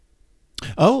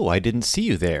Oh, I didn't see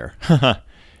you there.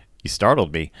 You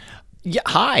startled me. Yeah,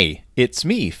 hi, it's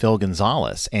me, Phil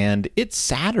Gonzalez, and it's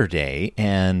Saturday,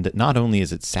 and not only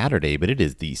is it Saturday, but it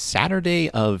is the Saturday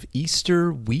of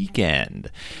Easter weekend.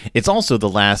 It's also the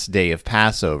last day of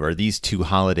Passover. These two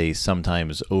holidays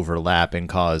sometimes overlap and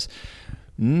cause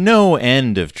no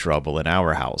end of trouble in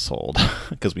our household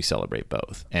because we celebrate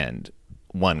both, and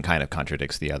one kind of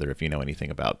contradicts the other if you know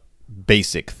anything about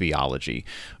basic theology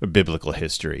or biblical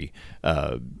history,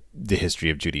 the history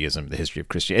of Judaism, the history of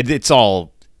Christianity. It's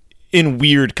all in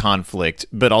weird conflict,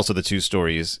 but also the two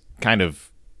stories kind of.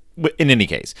 In any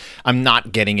case, I'm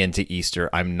not getting into Easter.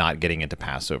 I'm not getting into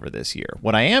Passover this year.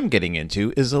 What I am getting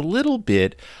into is a little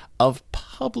bit of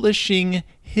publishing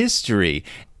history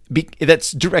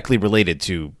that's directly related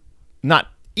to not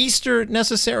Easter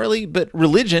necessarily, but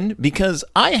religion, because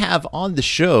I have on the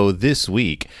show this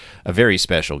week a very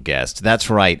special guest. That's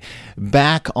right.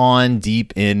 Back on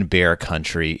Deep in Bear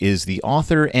Country is the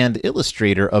author and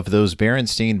illustrator of those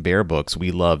Berenstain Bear books we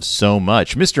love so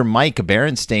much, Mr. Mike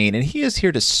Berenstain, and he is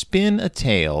here to spin a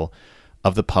tale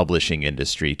of the publishing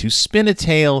industry, to spin a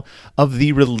tale of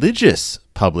the religious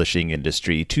publishing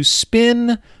industry, to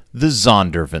spin the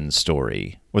Zondervan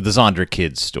story, or the Zonder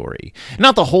kids story.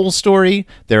 Not the whole story.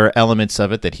 There are elements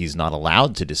of it that he's not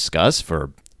allowed to discuss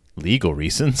for legal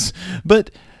reasons,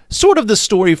 but sort of the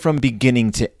story from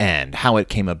beginning to end, how it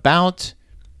came about,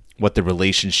 what the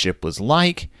relationship was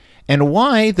like, and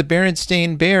why the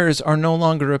Berenstain Bears are no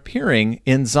longer appearing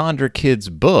in Zonder kids'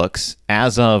 books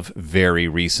as of very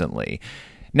recently.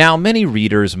 Now, many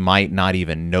readers might not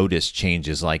even notice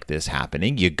changes like this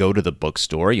happening. You go to the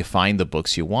bookstore, you find the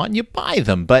books you want, and you buy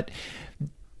them. But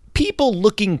people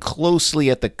looking closely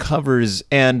at the covers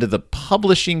and the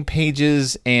publishing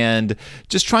pages and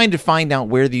just trying to find out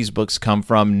where these books come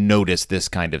from notice this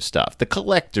kind of stuff. The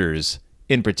collectors,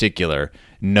 in particular,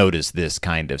 notice this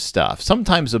kind of stuff.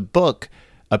 Sometimes a book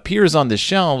appears on the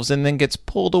shelves and then gets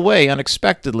pulled away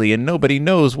unexpectedly and nobody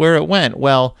knows where it went.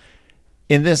 Well,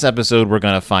 in this episode, we're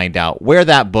going to find out where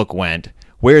that book went,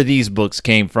 where these books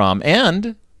came from,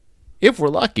 and, if we're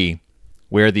lucky,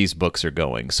 where these books are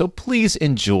going. So please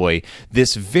enjoy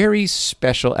this very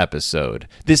special episode,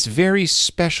 this very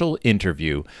special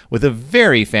interview with a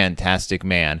very fantastic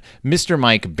man, Mr.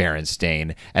 Mike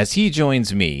Berenstain, as he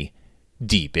joins me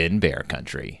deep in Bear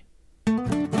Country.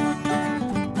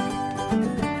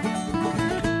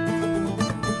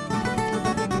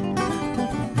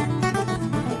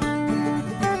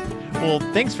 Well,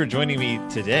 thanks for joining me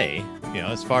today. You know,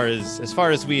 as far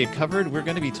as we had covered, we're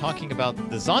going to be talking about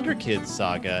the Zonder Kids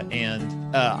saga,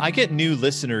 and I get new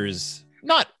listeners,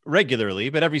 not regularly,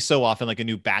 but every so often, like a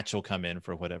new batch will come in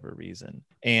for whatever reason.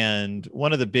 And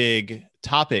one of the big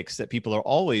topics that people are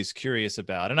always curious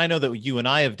about, and I know that you and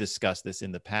I have discussed this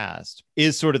in the past,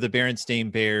 is sort of the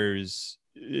Berenstain Bears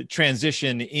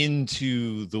transition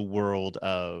into the world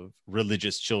of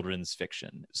religious children's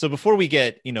fiction. So before we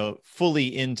get,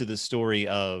 fully into the story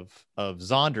of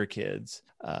Zonder Kids,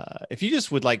 if you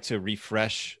just would like to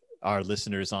refresh our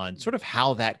listeners on sort of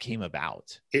how that came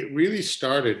about. It really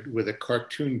started with a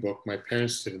cartoon book my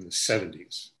parents did in the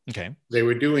 70s. Okay. They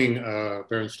were doing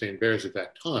Berenstain Bears at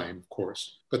that time, of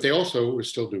course, but they also were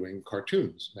still doing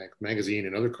cartoons, like magazine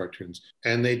and other cartoons.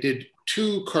 And they did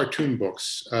two cartoon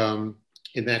books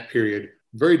in that period,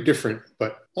 very different,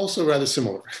 but also rather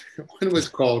similar. One was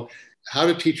called How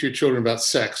to Teach Your Children About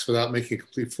Sex Without Making a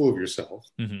Complete Fool of Yourself,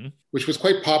 which was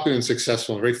quite popular and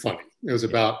successful and very funny. It was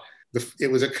about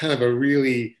it was a kind of a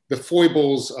really the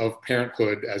foibles of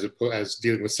parenthood as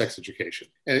dealing with sex education.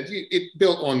 And it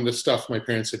built on the stuff my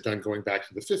parents had done going back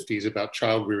to the 50s about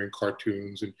child rearing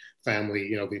cartoons and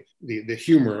family, the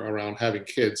humor around having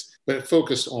kids, but it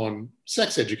focused on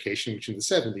sex education, which in the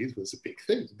 70s was a big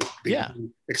thing, big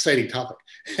exciting topic.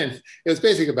 And it was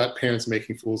basically about parents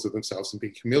making fools of themselves and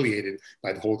being humiliated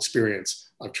by the whole experience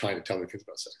of trying to tell their kids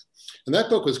about sex. And that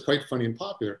book was quite funny and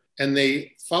popular. And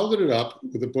they followed it up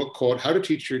with a book called How to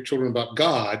Teach Your Children About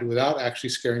God Without Actually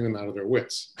Scaring Them Out of Their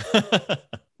Wits,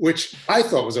 which I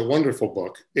thought was a wonderful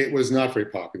book. It was not very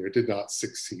popular. It did not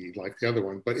succeed like the other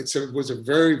one, but it was a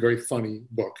very, very funny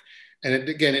book. And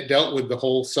it dealt with the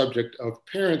whole subject of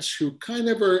parents who kind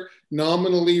of are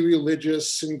nominally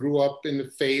religious and grew up in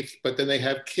the faith, but then they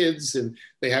have kids and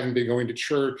they haven't been going to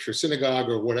church or synagogue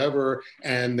or whatever.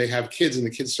 And they have kids and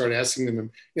the kids start asking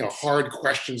them, hard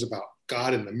questions about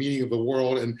God and the meaning of the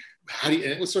world. And and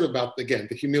it was sort of about, again,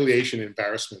 the humiliation and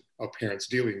embarrassment of parents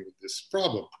dealing with this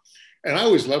problem. And I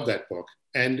always loved that book.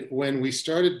 And when I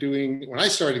started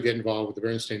to get involved with the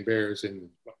Berenstain Bears in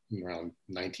around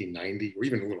 1990 or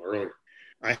even a little earlier,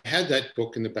 I had that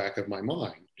book in the back of my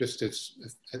mind, just as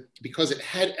because it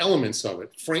had elements of it,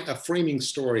 a framing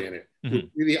story in it, which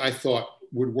really I thought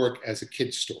would work as a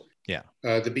kid's story. Yeah.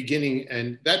 The beginning,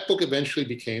 and that book eventually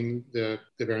became the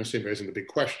Berenstain Bears and the Big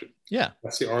Question. Yeah.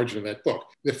 That's the origin of that book.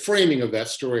 The framing of that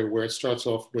story, where it starts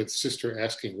off with sister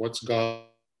asking, "What's God?"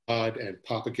 and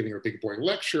Papa giving her a big boring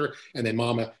lecture, and then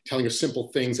Mama telling her simple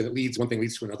things, and one thing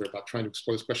leads to another about trying to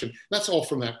explore this question. That's all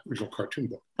from that original cartoon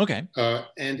book. Okay.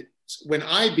 And when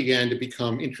I began to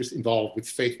become involved with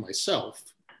faith myself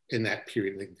in that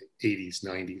period, in the 80s,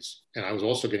 90s, and I was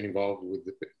also getting involved with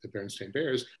the Berenstain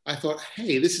Bears, I thought,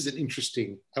 hey, this is I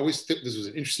always thought this was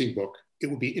an interesting book. It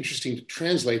would be interesting to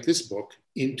translate this book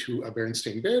into a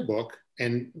Berenstain Bear book,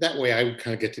 and that way I would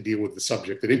kind of get to deal with the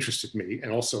subject that interested me,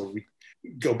 and also we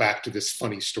go back to this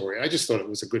funny story. I just thought it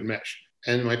was a good mesh.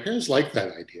 And my parents liked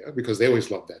that idea because they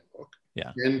always loved that book.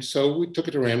 Yeah. And so we took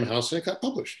it to Random House and it got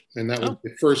published. And that was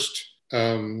the first,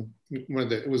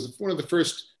 it was one of the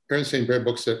first Berenstain Bear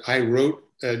books that I wrote.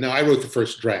 Now I wrote the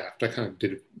first draft. I kind of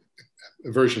did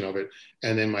a version of it.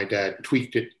 And then my dad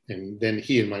tweaked it. And then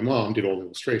he and my mom did all the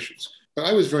illustrations. But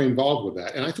I was very involved with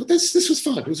that. And I thought this was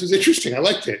fun. This was interesting. I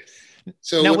liked it.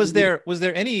 So now, was there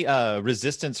any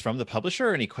resistance from the publisher?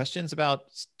 Or any questions about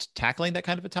tackling that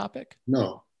kind of a topic?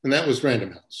 No, and that was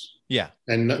Random House. Yeah,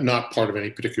 and not part of any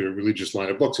particular religious line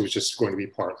of books. It was just going to be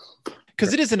part of.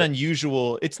 Because it is an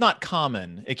unusual. It's not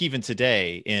common, like even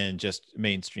today, in just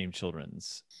mainstream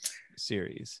children's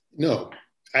series. No,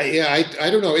 I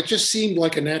don't know. It just seemed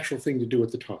like a natural thing to do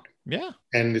at the time. Yeah,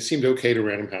 and it seemed okay to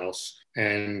Random House,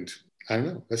 and I don't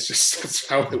know. That's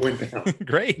how it went down.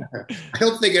 Great. I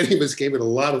don't think any of us gave it a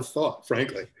lot of thought,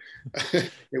 frankly.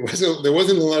 There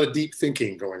wasn't a lot of deep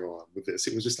thinking going on with this.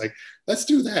 It was just like, let's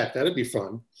do that. That'd be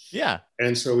fun. Yeah.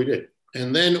 And so we did.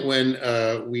 And then when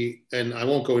and I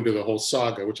won't go into the whole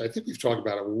saga, which I think we've talked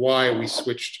about, why we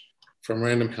switched from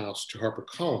Random House to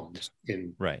HarperCollins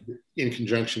in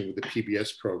conjunction with the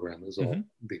PBS program. It was all a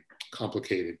big,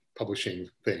 complicated publishing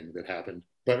thing that happened.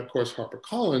 But of course,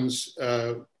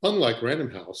 HarperCollins, unlike Random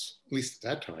House, at least at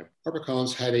that time,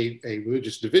 HarperCollins had a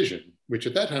religious division, which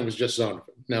at that time was just Zondervan.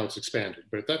 Now it's expanded.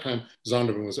 But at that time,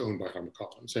 Zondervan was owned by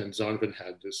HarperCollins, and Zondervan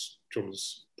had this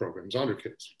children's program,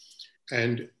 Zonderkids.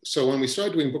 And so when we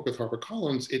started doing book with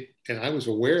HarperCollins, and I was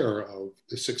aware of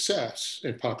the success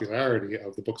and popularity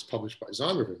of the books published by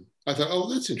Zondervan, I thought,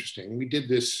 oh, that's interesting. We did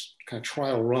this kind of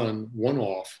trial run,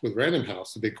 one-off with Random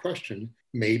House, The Big Question.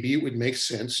 Maybe it would make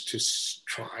sense to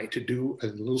try to do a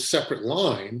little separate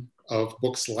line of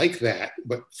books like that,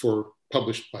 but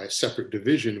published by a separate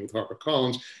division with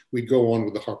HarperCollins. We'd go on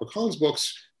with the HarperCollins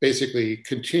books, basically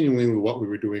continuing with what we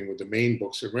were doing with the main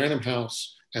books at Random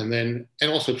House, and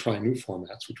also try new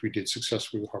formats, which we did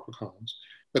successfully with HarperCollins.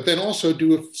 But then also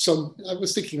do I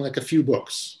was thinking like a few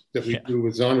books that we do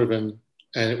with Zondervan,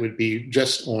 and it would be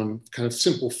just on kind of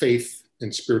simple faith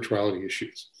and spirituality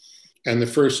issues. And the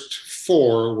first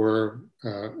 4 were,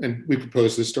 and we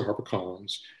proposed this to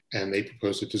HarperCollins, and they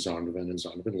proposed it to Zondervan, and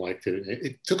Zondervan liked it. And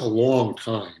it took a long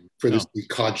time for this to be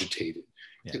cogitated.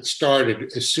 Yeah. It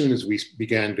started as soon as we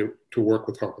began to work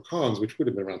with HarperCollins, which would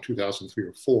have been around 2003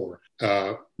 or 4.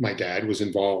 My dad was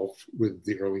involved with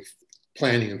the early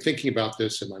planning and thinking about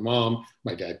this, and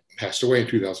my dad passed away in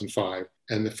 2005,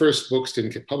 and the first books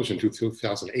didn't get published until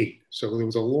 2008. So there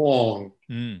was a long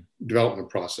development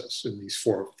process in these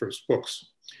 4 first books.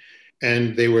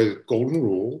 And they were the Golden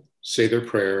Rule, Say Their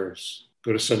Prayers,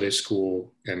 Go to Sunday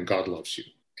School, and God Loves You.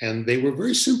 And they were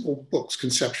very simple books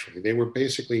conceptually. They were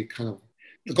basically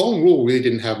the Golden Rule really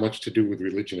didn't have much to do with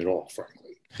religion at all,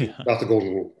 frankly, about the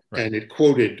Golden Rule. Right. And it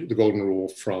quoted the Golden Rule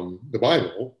from the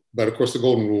Bible. But of course, the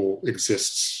Golden Rule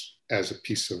exists as a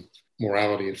piece of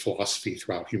morality and philosophy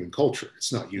throughout human culture.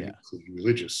 It's not uniquely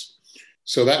religious.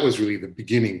 So that was really the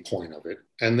beginning point of it.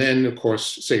 And then, of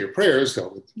course, Say Your Prayers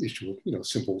dealt with the issue of,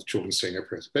 simple children saying their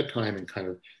prayers at bedtime and kind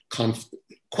of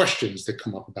questions that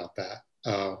come up about that.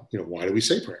 Why do we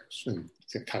say prayers? And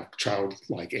kind of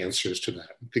childlike answers to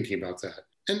that, and thinking about that,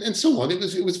 and so on.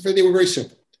 They were very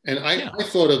simple. And I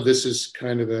thought of this as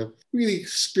kind of a really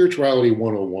spirituality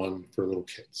 101 for little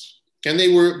kids. And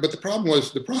but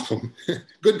the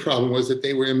good problem was that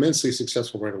they were immensely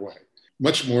successful right away.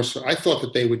 Much more so. I thought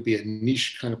that they would be a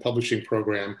niche kind of publishing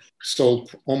program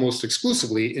sold almost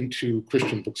exclusively into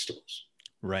Christian bookstores.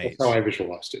 Right. That's how I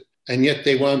visualized it. And yet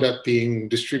they wound up being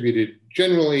distributed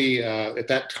generally at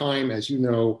that time, as you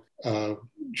know,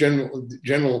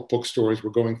 general bookstores were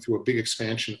going through a big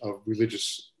expansion of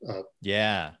religious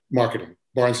marketing.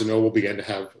 Barnes and Noble began to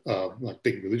have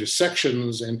big religious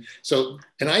sections. And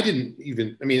I didn't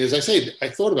even, as I say, I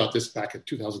thought about this back in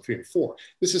 2003 and 4.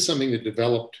 This is something that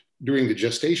developed during the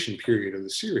gestation period of the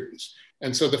series.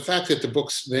 And so the fact that the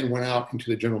books then went out into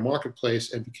the general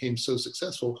marketplace and became so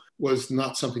successful was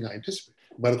not something I anticipated.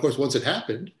 But of course, once it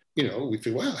happened, we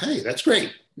feel, well, hey, that's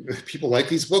great. If people like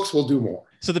these books, we'll do more.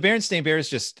 So the Berenstain Bears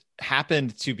just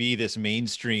happened to be this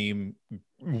mainstream,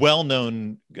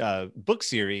 well-known book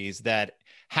series that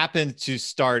happened to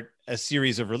start a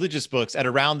series of religious books at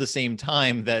around the same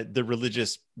time that the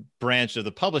religious branch of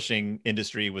the publishing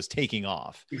industry was taking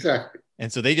off. Exactly.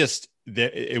 And so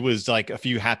it was like a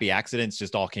few happy accidents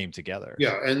just all came together.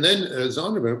 Yeah. And then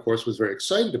Zondervan, of course, was very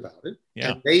excited about it.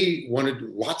 Yeah. And they wanted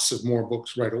lots of more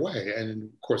books right away. And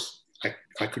of course,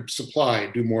 I could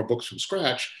do more books from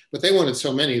scratch, but they wanted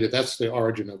so many that's the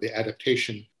origin of the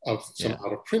adaptation of some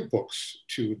out of print books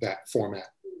to that format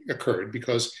occurred,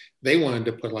 because they wanted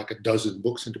to put like a dozen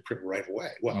books into print right away.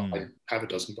 Well, I didn't have a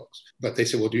dozen books, but they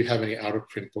said, well, do you have any out of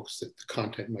print books that the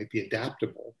content might be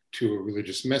adaptable to a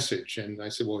religious message? And I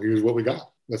said, well, here's what we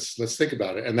got. Let's think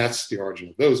about it. And that's the origin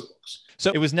of those books.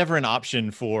 So it was never an option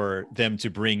for them to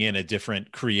bring in a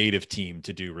different creative team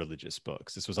to do religious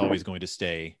books. This was always going to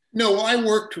stay. No, well, I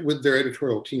worked with their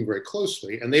editorial team very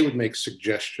closely, and they would make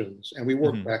suggestions, and we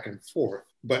worked back and forth.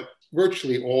 But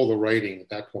virtually all the writing at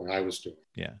that point I was doing.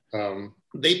 Yeah.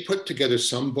 They put together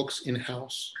some books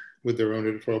in-house with their own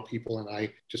editorial people, and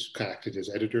I just kind of acted as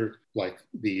editor, like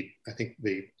the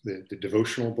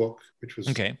devotional book, which was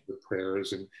the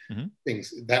prayers and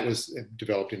things that was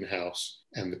developed in-house,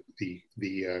 and the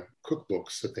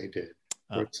cookbooks that they did.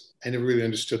 I never really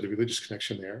understood the religious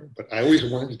connection there, but I always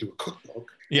wanted to do a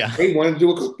cookbook. Yeah. They wanted to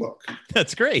do a cookbook.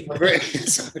 That's great. I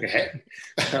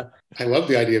love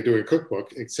the idea of doing a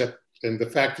cookbook, and the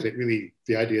fact that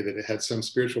the idea that it had some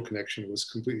spiritual connection was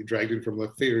completely dragged in from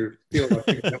left field.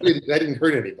 That didn't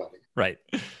hurt anybody. Right.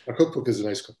 A cookbook is a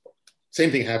nice cookbook. Same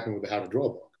thing happened with the How to Draw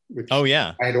book.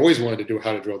 I had always wanted to do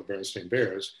How to Draw the Berenstain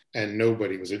Bears, and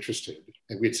nobody was interested.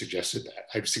 And we had suggested that.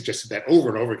 I've suggested that over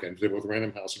and over again to both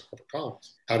Random House and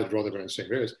HarperCollins, How to Draw the Berenstain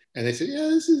Bears. And they said, yeah,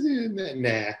 this is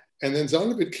nah. And then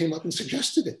Zondervan came up and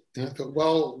suggested it. And I thought,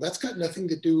 well, that's got nothing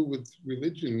to do with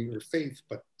religion or faith,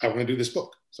 but I want to do this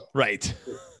book. So right.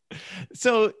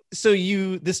 So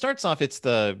this starts off, it's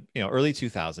the early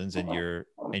 2000s, and you're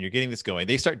getting this going.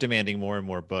 They start demanding more and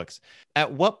more books.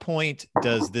 At what point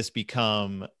does this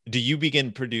become, do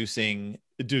the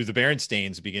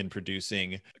Berenstains begin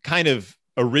producing kind of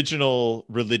original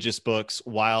religious books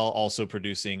while also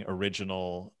producing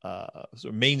original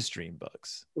sort of mainstream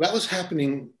books? Well, that was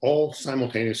happening all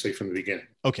simultaneously from the beginning.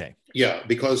 Okay. Yeah,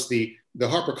 because the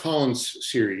HarperCollins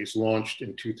series launched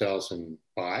in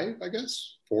 2005, I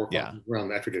guess, 4 or 5, around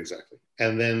that, I forget exactly.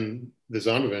 And then the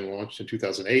Zondervan launched in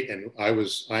 2008, and I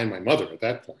and my mother at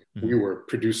that point, we were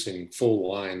producing full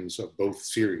lines of both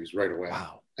series right away.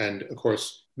 Wow. And of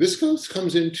course, this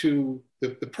comes into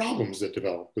the problems that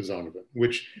develop with Zondervan,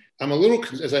 which I'm a little,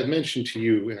 as I've mentioned to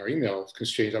you in our email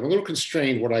exchange, I'm a little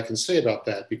constrained what I can say about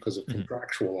that because of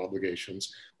contractual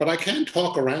obligations, but I can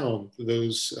talk around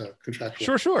those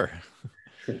contractual. Sure.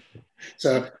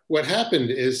 So what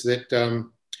happened is that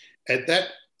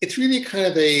it's really kind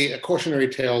of a cautionary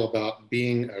tale about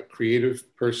being a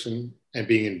creative person and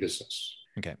being in business.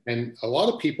 Okay. And a lot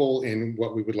of people in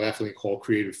what we would laughingly call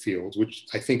creative fields, which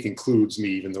I think includes me,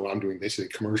 even though I'm doing basically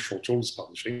commercial children's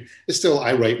publishing, is still,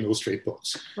 I write and illustrate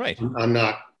books. Right. I'm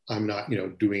not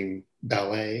doing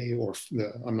ballet, or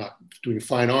I'm not doing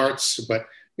fine arts, but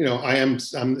I'm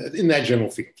in that general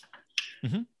field.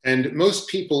 Mm-hmm. And most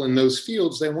people in those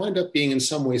fields, they wind up being in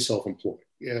some way self-employed.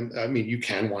 I mean, you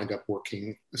can wind up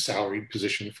working a salaried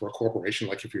position for a corporation,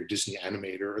 like if you're a Disney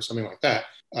animator or something like that,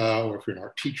 or if you're an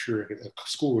art teacher at a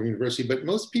school or university. But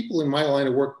most people in my line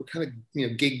of work were kind of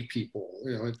gig people.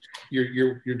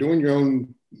 You're doing your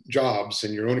own jobs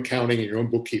and your own accounting and your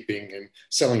own bookkeeping and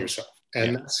selling yourself.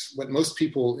 And that's what most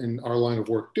people in our line of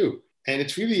work do. And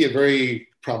it's really a very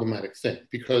problematic thing,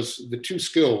 because the two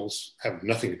skills have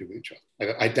nothing to do with each other.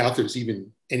 I doubt there's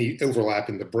even any overlap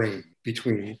in the brain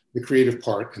between the creative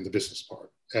part and the business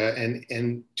part.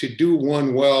 And to do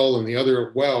one well and the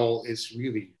other well is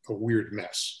really a weird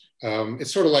mess.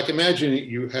 It's sort of like, imagine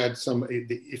you had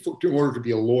if in order to be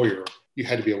a lawyer, you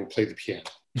had to be able to play the piano.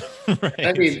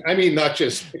 Right. I mean, not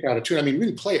just pick out a tune. I mean,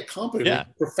 really play it competently at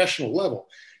a professional level.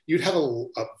 You'd have a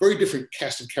very different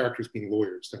cast of characters being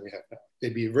lawyers than we have now.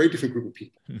 They'd be a very different group of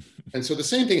people. And so the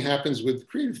same thing happens with the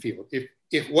creative field.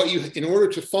 In order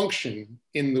to function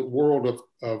in the world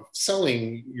of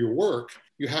selling your work,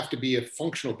 you have to be a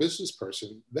functional business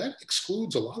person. That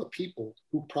excludes a lot of people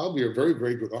who probably are very,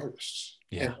 very good artists.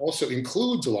 Yeah. And also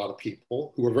includes a lot of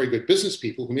people who are very good business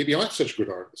people who maybe aren't such good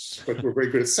artists, but who are very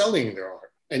good at selling their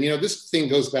art. And, this thing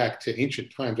goes back to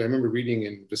ancient times. I remember reading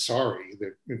in Vasari,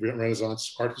 the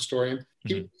Renaissance art historian.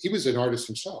 He was an artist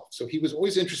himself. So he was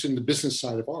always interested in the business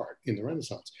side of art in the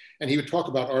Renaissance. And he would talk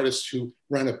about artists who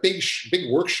ran a big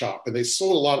workshop and they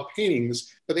sold a lot of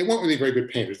paintings, but they weren't really very good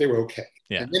painters. They were okay.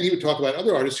 Yeah. And then he would talk about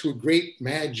other artists who were great,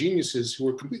 mad geniuses who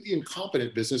were completely incompetent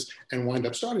in business and wind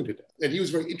up starting to death. And he was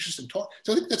very interested in talking.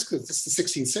 So I think that's the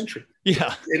 16th century.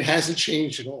 Yeah. It hasn't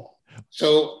changed at all.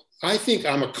 So I think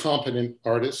I'm a competent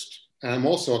artist, and I'm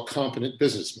also a competent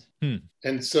businessman.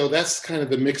 And so that's kind of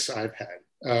the mix I've had.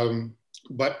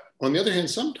 But on the other hand,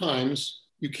 sometimes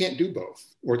you can't do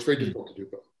both, or it's very difficult to do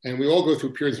both. And we all go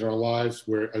through periods in our lives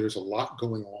where there's a lot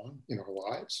going on in our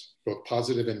lives, both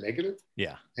positive and negative.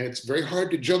 Yeah. And it's very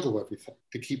hard to juggle everything,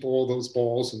 to keep all those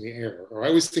balls in the air. Or I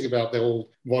always think about the old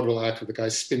vaudeville act with the guy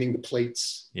spinning the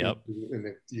plates. Yep.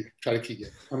 And you try to keep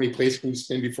how many plates can you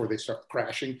spin before they start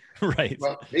crashing? Right.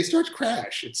 Well, they start to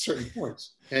crash at certain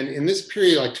points. And in this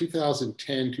period, like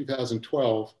 2010,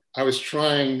 2012, I was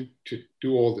trying to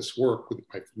do all this work.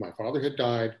 My father had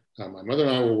died. My mother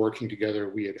and I were working together.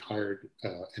 We had hired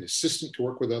an assistant to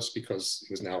work with us because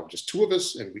it was now just two of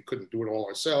us and we couldn't do it all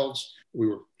ourselves. We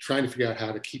were trying to figure out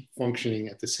how to keep functioning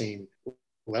at the same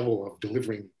level of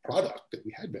delivering product that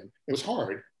we had been. It was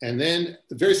hard. And then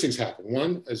various things happened.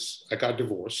 One, as I got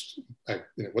divorced, and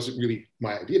it wasn't really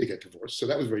my idea to get divorced. So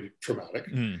that was very traumatic.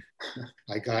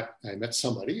 I met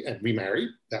somebody and remarried.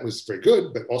 That was very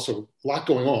good, but also a lot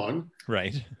going on.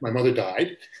 Right. My mother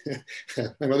died.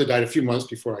 My mother died a few months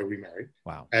before I remarried.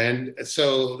 Wow. And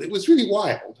so it was really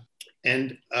wild.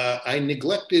 And I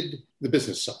neglected the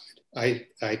business side.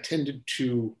 I tended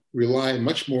to rely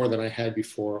much more than I had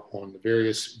before on the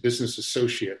various business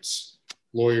associates,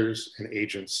 lawyers and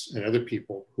agents and other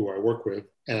people who I work with.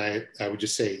 And I would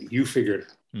just say, you figure it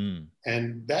out.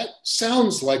 And that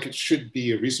sounds like it should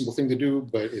be a reasonable thing to do,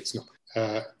 but it's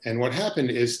not. And what happened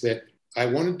is that I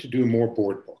wanted to do more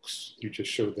board books. You just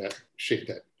showed that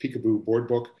Peekaboo board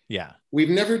book. Yeah. We've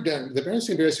never done, the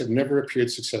Berenstain Bears have never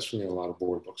appeared successfully in a lot of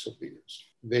board books over the years.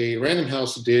 Random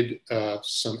House did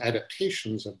some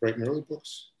adaptations of Bright and Early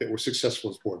books that were successful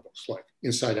as board books, like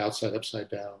Inside, Outside, Upside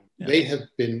Down. Yeah. They have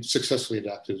been successfully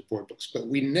adapted as board books, but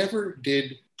we never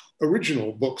did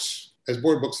original books as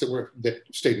board books that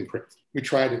stayed in print. We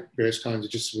tried it various times.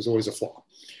 It just was always a flop.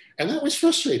 And that was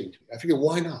frustrating to me. I figured,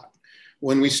 why not?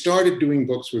 When we started doing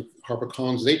books with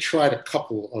HarperCollins, they tried a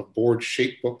couple of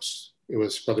board-shaped books. It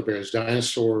was Brother Bear's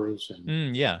Dinosaurs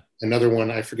and another one,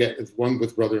 I forget, one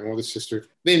with brother and one with sister.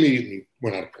 They immediately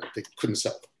went out of print. They couldn't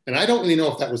sell them. And I don't really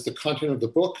know if that was the content of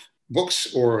the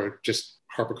books or just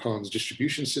HarperCollins'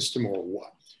 distribution system or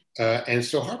what. And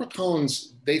so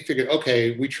HarperCollins, they figured,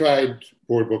 okay, we tried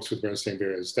board books with Berenstain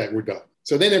Bears, that we're done.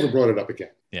 So they never brought it up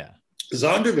again. Yeah.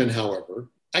 Zondervan, however,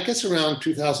 I guess around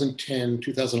 2010,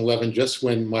 2011, just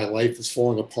when my life is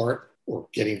falling apart or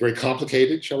getting very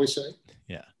complicated, shall we say?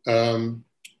 Yeah.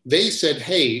 They said,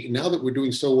 hey, now that we're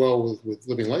doing so well with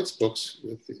Living Lights books,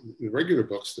 with the regular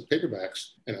books, the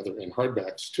paperbacks and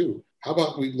hardbacks too, how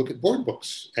about we look at board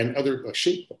books and other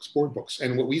shape books, board books,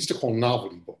 and what we used to call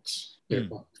novelty books,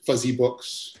 fuzzy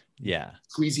books,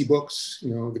 squeezy books,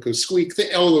 that go squeak,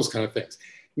 all those kind of things.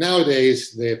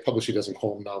 Nowadays, the publisher doesn't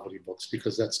call them novelty books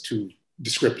because that's too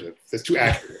descriptive. That's too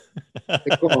accurate. I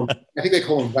think they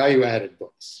call them value-added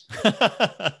books.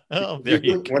 Oh, there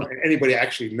you go. Want anybody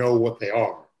actually know what they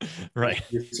are? Right.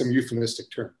 Some euphemistic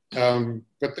term.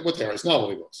 But what they are is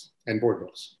novelty books and board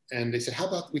books. And they said, how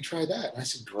about we try that? And I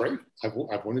said, great.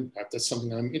 That's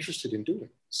something I'm interested in doing.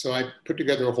 So I put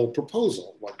together a whole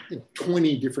proposal, like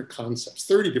 20 different concepts,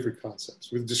 30 different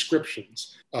concepts with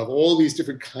descriptions of all these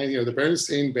different kinds, the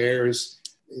Berenstain Bears,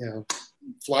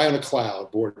 Fly on a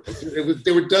Cloud board.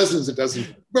 There were dozens and dozens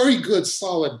of very good,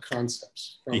 solid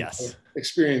concepts from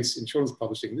experience in children's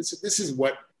publishing. This is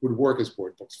what would work as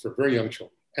board books for very young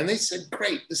children. And they said,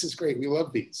 great, this is great. We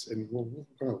love these. And we're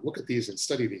going to look at these and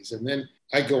study these. And then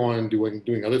I go on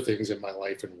doing other things in my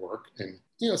life and work. And,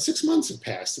 6 months have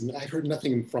passed and I heard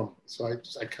nothing from them. So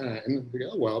I kind of, and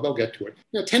oh, well, they'll get to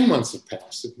it. 10 months have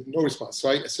passed, no response. So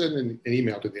I send an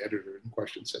email to the editor in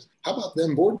question, says, how about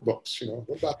them board books?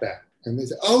 What about that? And they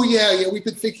said, oh, yeah, we've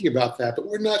been thinking about that, but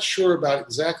we're not sure about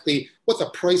exactly what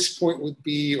the price point would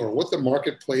be or what the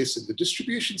marketplace and the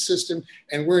distribution system,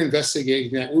 and we're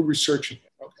investigating that. We're researching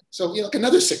it. Okay. So,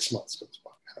 another 6 months goes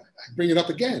by. I bring it up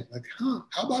again, like, how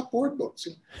about board books?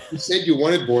 You said you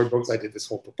wanted board books. I did this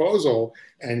whole proposal,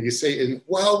 and you say,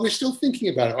 well, we're still thinking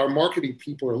about it. Our marketing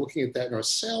people are looking at that, and our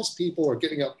sales people are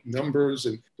getting up numbers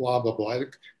and blah, blah, blah.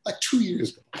 Like 2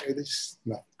 years go by, there's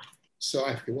nothing. So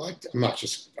I'm not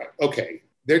just, okay,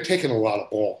 they're taking a lot of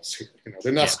balls here.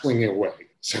 They're not swinging away.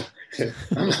 So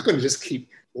I'm not going to just keep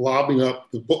lobbing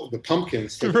up the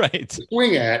pumpkins to Right.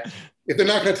 swing at. If they're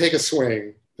not going to take a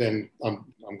swing, then I'm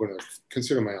going to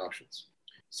consider my options.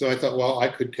 So I thought, well, I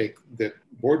could take the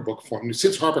board book form.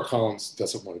 Since HarperCollins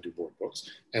doesn't want to do board books,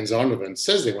 and Zondervan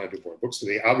says they want to do board books, so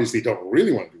they obviously don't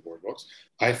really want to do board books,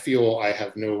 I feel I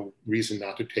have no reason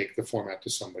not to take the format to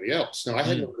somebody else. Now, I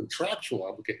had no contractual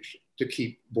obligation to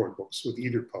keep board books with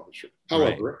either publisher.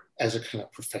 However, as a kind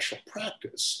of professional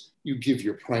practice, you give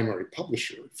your primary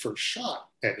publisher first shot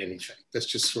at anything. That's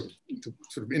just sort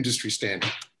of industry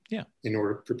standard. Yeah. In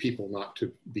order for people not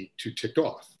to be too ticked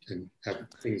off and have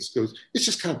things go. It's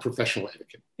just kind of professional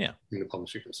etiquette in the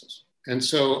publishing business. And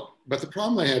so, but the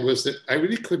problem I had was that I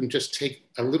really couldn't just take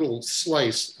a little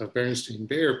slice of Berenstain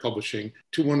Bear publishing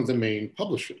to one of the main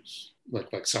publishers,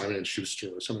 like Simon and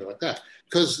Schuster or something like that,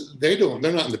 because they're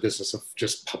not in the business of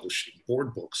just publishing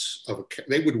board books.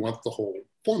 They would want the whole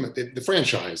format, the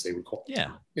franchise, they would call it.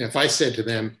 Yeah. You know, if I said to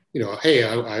them, hey,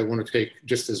 I want to take,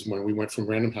 just as when we went from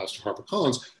Random House to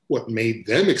HarperCollins, what made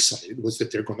them excited was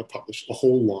that they're going to publish a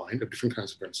whole line of different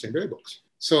kinds of Berenstain Bear books.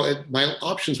 So my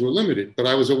options were limited, but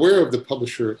I was aware of the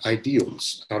publisher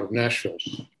Ideals out of Nashville,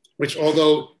 which,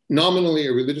 although nominally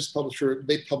a religious publisher,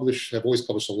 they have always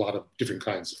published a lot of different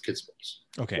kinds of kids' books.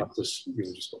 Okay. Not just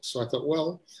religious books. So I thought,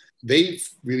 well, they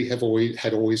really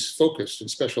had always focused and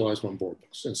specialized on board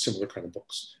books and similar kind of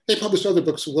books. They published other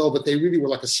books as well, but they really were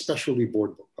like a specialty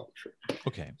board book publisher.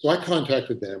 Okay. So I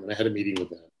contacted them and I had a meeting with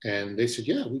them, and they said,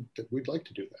 yeah, we'd like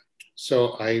to do that.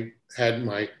 So I had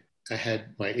my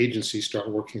agency start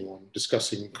working on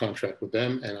discussing contract with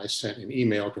them, and I sent an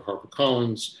email to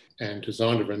HarperCollins and to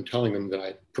Zondervan telling them that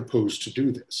I proposed to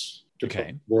do this, to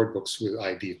put board books with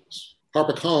Ideals.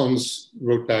 HarperCollins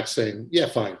wrote back saying, yeah,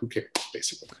 fine, who cares,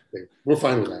 basically. We're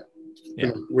fine with that.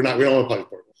 Yeah. We don't want to publish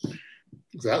board books.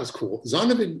 So that was cool.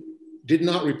 Zondervan did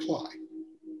not reply.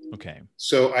 Okay.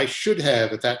 So I should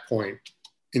have, at that point,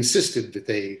 insisted that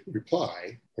they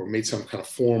reply or made some kind of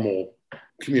formal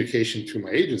communication through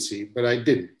my agency, but I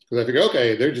didn't. Because I figured,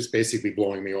 okay, they're just basically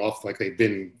blowing me off like they've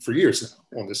been for years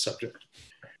now on this subject.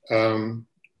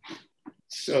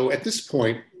 So at this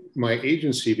point, my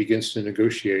agency begins to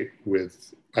negotiate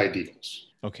with Ideals,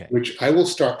 which I will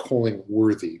start calling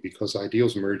Worthy, because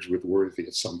Ideals merged with Worthy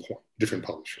at some point, different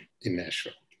publisher in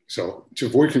Nashville. So to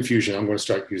avoid confusion, I'm going to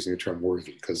start using the term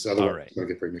Worthy, because otherwise it's going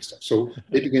to get very mixed up. So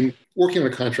they begin working on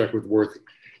a contract with Worthy.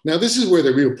 Now, this is where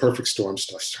the real perfect storm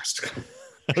stuff starts to come.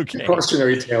 Okay.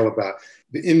 Cautionary tale about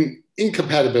the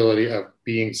incompatibility of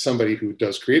being somebody who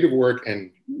does creative work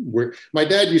and my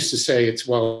dad used to say, it's,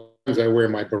 well, sometimes I wear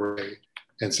my beret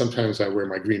and sometimes I wear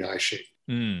my green eye shade.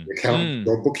 The accountant,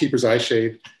 the bookkeeper's eye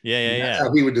shade. That's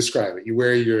how he would describe it. You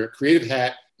wear your creative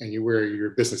hat and you wear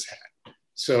your business hat.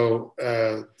 So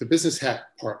the business hat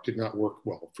part did not work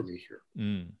well for me here.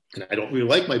 And I don't really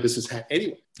like my business hat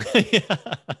anyway.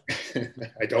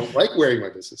 I don't like wearing my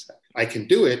business hat. I can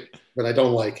do it, but I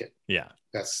don't like it. Yeah.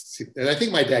 And I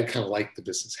think my dad kind of liked the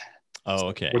business hat. Oh,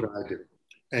 okay. So what did I do?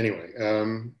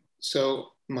 Anyway, so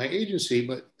my agency,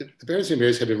 but the Berenstain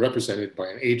Bears had been represented by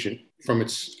an agent from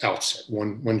its outset,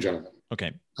 one gentleman.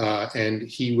 Okay. And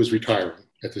he was retiring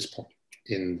at this point.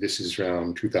 This is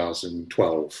around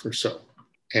 2012 or so.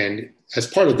 And as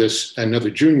part of this, another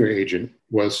junior agent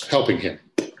was helping him,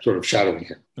 sort of shadowing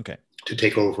him, to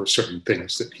take over certain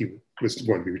things that he was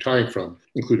going to be retiring from,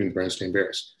 including the Berenstain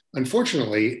Bears.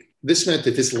 Unfortunately, this meant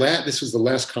that this was the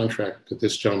last contract that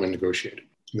this gentleman negotiated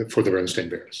for the Berenstain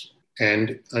Bears.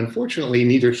 And unfortunately,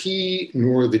 neither he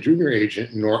nor the junior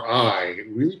agent nor I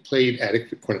really paid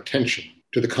adequate attention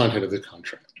to the content of the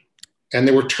contract. And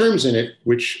there were terms in it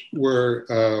which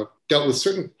were dealt with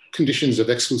certain conditions of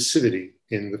exclusivity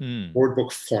in the board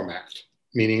book format,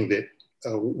 meaning that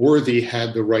Worthy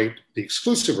had the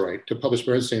exclusive right to publish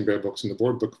Berenstain Bear books in the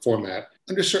board book format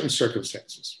under certain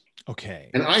circumstances. Okay.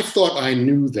 And I thought I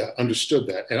knew that, understood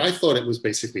that, and I thought it was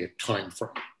basically a time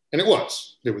frame. And it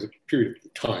was. There was a period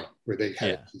of time where they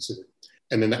had it considered.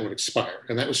 And then that would expire.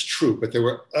 And that was true, but there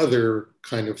were other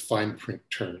kind of fine print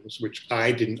terms which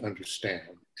I didn't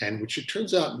understand, and which it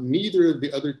turns out neither of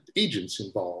the other agents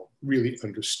involved really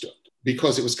understood,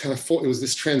 because it was kind of it was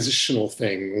this transitional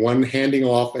thing, one handing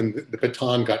off and the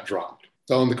baton got dropped,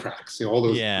 fell in the cracks, all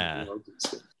those. Yeah.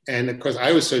 And of course,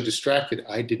 I was so distracted,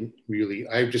 I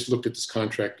just looked at this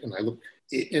contract and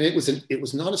it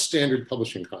was not a standard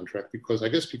publishing contract,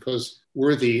 because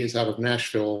Worthy is out of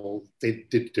Nashville, they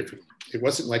did it differently. It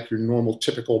wasn't like your normal,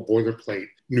 typical boilerplate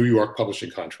New York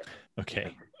publishing contract.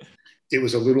 Okay. It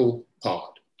was a little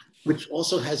odd, which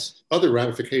also has other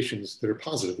ramifications that are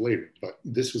positive later, but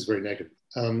this was very negative.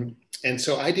 And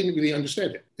so I didn't really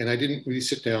understand it. And I didn't really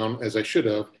sit down as I should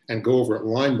have and go over it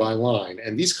line by line.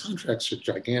 And these contracts are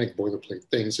gigantic boilerplate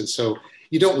things. And so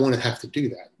you don't want to have to do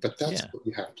that, but that's what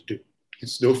you have to do.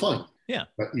 It's no fun. Yeah.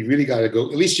 But you really got to go,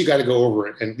 at least you got to go over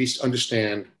it and at least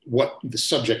understand what the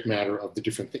subject matter of the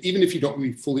different things, even if you don't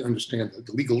really fully understand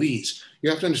the legalese, you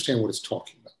have to understand what it's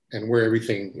talking about and where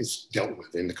everything is dealt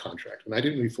with in the contract. And I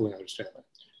didn't really fully understand that.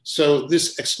 So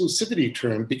this exclusivity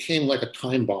term became like a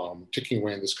time bomb ticking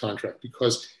away in this contract,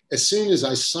 because as soon as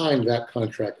I signed that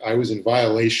contract, I was in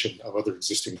violation of other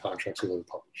existing contracts with other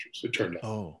publishers, it turned out.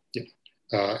 Oh.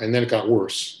 Yeah. And then it got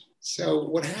worse. So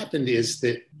what happened is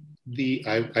that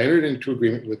I entered into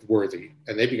agreement with Worthy,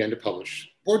 and they began to publish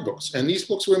board books. And these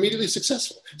books were immediately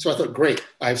successful. So I thought, great,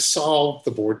 I've solved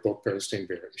the board book Berenstain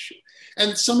Bear issue.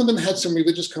 And some of them had some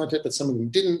religious content, but some of them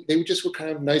didn't. They just were kind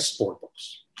of nice board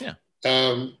books. Yeah.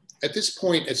 At this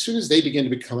point, as soon as they began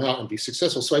to come out and be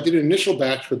successful, so I did an initial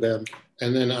batch for them,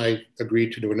 and then I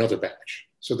agreed to do another batch.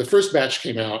 So the first batch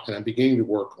came out, and I'm beginning to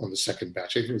work on the second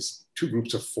batch. I think it was 2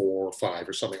 groups of 4 or 5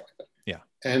 or something like that. Yeah.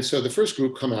 And so the first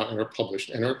group come out and are published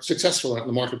and are successful out in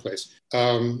the marketplace.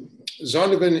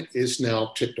 Zondervan is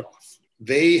now ticked off.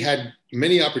 They had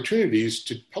many opportunities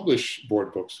to publish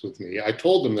board books with me. I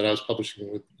told them that I was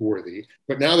publishing with Worthy,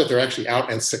 but now that they're actually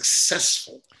out and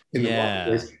successful in the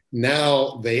marketplace,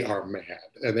 now they are mad.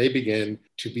 And they begin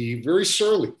to be very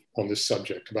surly on this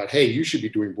subject about, hey, you should be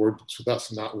doing board books with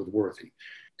us, not with Worthy.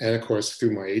 And of course,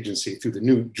 through my agency, through the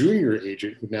new junior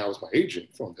agent, who now is my agent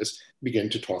on this, began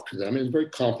to talk to them and very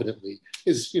confidently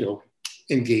is,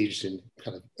 engaged in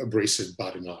kind of abrasive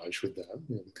badinage with them,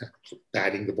 kind of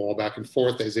batting the ball back and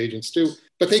forth as agents do.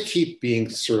 But they keep being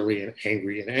surly and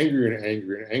angry and angrier and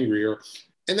angrier and angrier.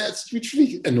 And that's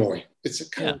really annoying. It's a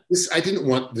kind of this. I didn't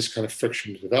want this kind of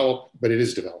friction to develop, but it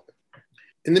is developing.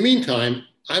 In the meantime,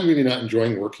 I'm really not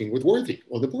enjoying working with Worthy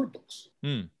or the board books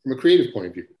from a creative point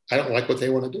of view. I don't like what they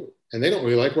want to do, and they don't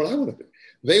really like what I want to do.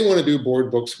 They want to do board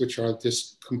books which are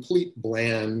this complete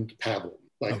bland pablum.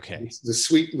 Like the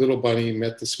sweet little bunny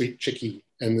met the sweet chickie,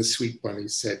 and the sweet bunny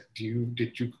said, do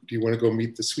you want to go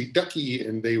meet the sweet ducky?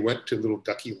 And they went to little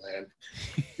ducky land.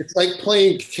 It's like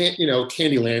playing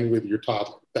Candyland with your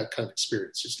toddler, that kind of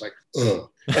experience. Just like, ugh.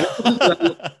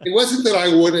 It wasn't that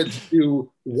I wanted to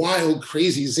do wild,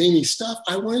 crazy, zany stuff.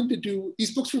 I wanted to do,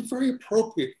 these books were very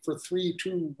appropriate for 3,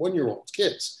 2, 1-year-old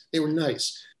kids. They were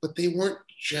nice, but they weren't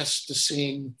just the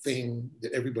same thing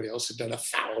that everybody else had done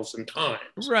 1,000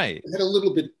 times. Right. They had a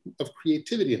little bit of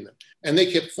creativity in them. And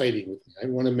they kept fighting with me. I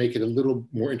want to make it a little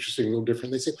more interesting, a little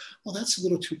different. They say, well, that's a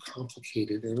little too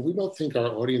complicated, and we don't think our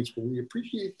audience will really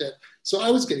appreciate that. So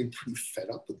I was getting pretty fed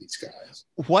up with these guys.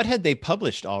 What had they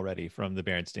published already from the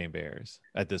Berenstain Bears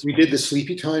at this point? We did the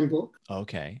Sleepy Time book.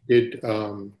 Okay.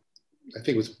 I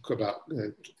think it was about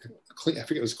I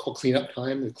forget it was called Clean Up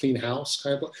Time, the Clean House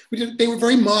kind of book. They were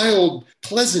very mild,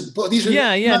 pleasant books. These are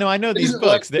I know these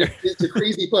books. They're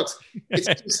crazy books. It's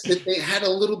just that they had a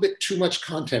little bit too much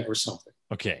content or something.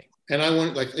 Okay. And I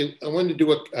wanted to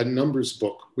do a numbers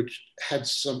book which had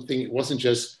something. It wasn't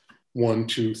just 1,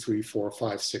 2, 3, 4,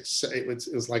 5, 6. It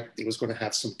was like it was going to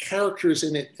have some characters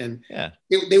in it, and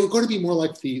they were going to be more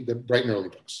like the Bright and Early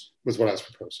books. Was what I was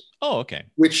proposing. Oh, okay.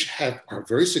 Which are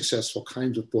very successful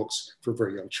kinds of books for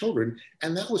very young children.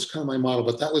 And that was kind of my model,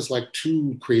 but that was like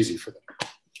too crazy for them,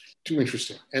 too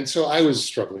interesting. And so I was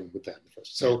struggling with that at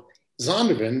first. So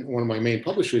Zondervan, one of my main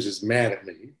publishers, is mad at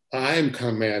me. I'm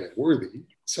kind of mad at Worthy.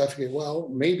 So I figured, well,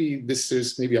 maybe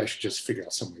I should just figure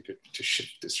out some way to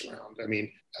shift this around. I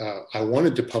mean, I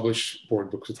wanted to publish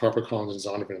board books with HarperCollins and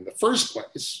Zondervan in the first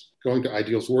place. Going to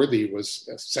Ideals Worthy was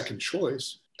a second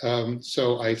choice.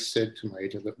 So I said to my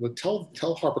agent, tell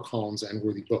HarperCollins and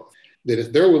Worthy both that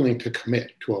if they're willing to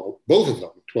commit to both of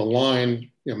them to a line,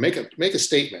 make a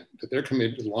statement that they're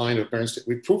committed to the line of Berenstain.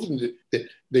 We've proven that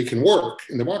they can work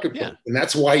in the marketplace, and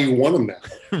that's why you want them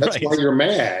now. That's why you're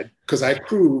mad, because I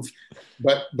proved.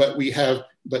 But we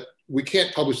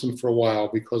can't publish them for a while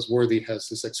because Worthy has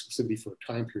this exclusivity for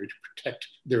a time period to protect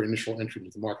their initial entry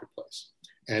into the marketplace.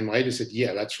 And my agent said,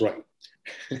 yeah, that's right.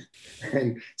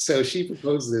 And so she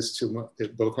proposed this to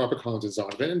both HarperCollins and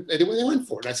Zondervan, and they went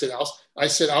for it. And I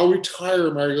said, I'll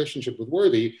retire my relationship with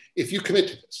Worthy if you commit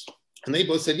to this. And they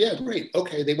both said, yeah, great.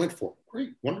 Okay, they went for it.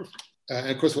 Great, wonderful.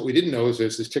 And of course, what we didn't know is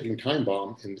there's this ticking time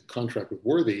bomb in the contract with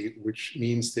Worthy, which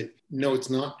means that, no, it's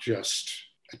not just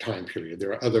a time period.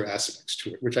 There are other aspects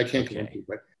to it, which I can't get into,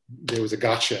 but there was a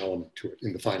gotcha element to it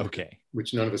in the final,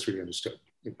 which none of us really understood.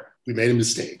 We made a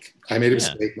mistake. I made a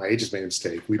mistake. My agents made a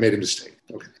mistake. We made a mistake.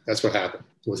 Okay, that's what happened.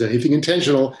 It wasn't anything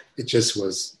intentional. It just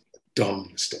was a dumb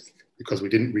mistake because we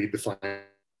didn't read the fine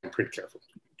print carefully.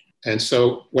 And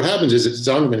so what happens is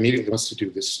that Zondervan immediately wants to do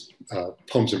this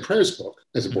Poems and Prayers book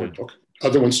as a board book.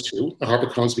 Other ones too.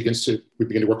 HarperCollins we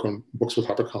begin to work on books with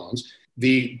HarperCollins.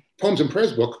 The Poems and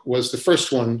Prayers book was the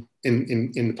first one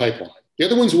in the pipeline. The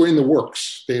other ones were in the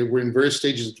works. They were in various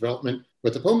stages of development,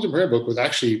 but the Poems and Prayer book was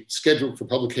actually scheduled for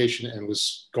publication and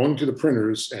was going to the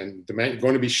printers and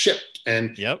going to be shipped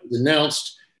and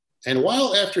announced. And a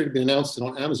while after it had been announced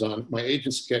on Amazon, my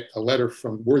agents get a letter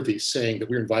from Worthy saying that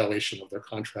we're in violation of their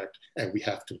contract and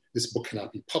this book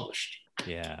cannot be published.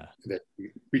 Yeah. That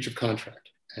breach of contract.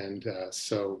 And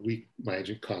so my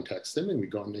agent contacts them, and we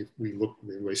go and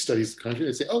we studies the contract.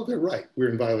 They say, "Oh, they're right. We're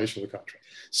in violation of the contract."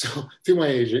 So through my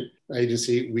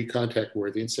agency, we contact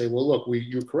Worthy and say, "Well, look,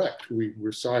 you're correct.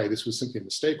 We're sorry. This was simply a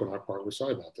mistake on our part. We're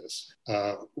sorry about this.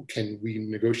 Can we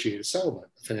negotiate a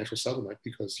financial settlement,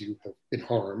 because you have been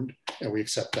harmed, and we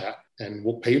accept that, and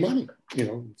we'll pay you money.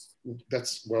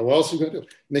 That's what else are you going to do?"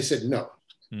 And they said, "No,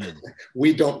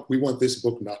 we don't. We want this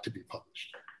book not to be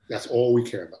published. That's all we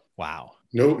care about." Wow.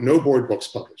 No board books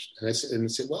published. And I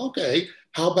said, "Well, okay,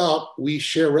 how about we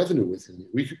share revenue with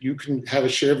you? You can have a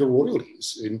share of the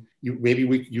royalties, and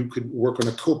you could work on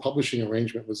a co-publishing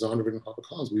arrangement with Zondervan and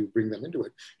HarperCollins. We would bring them into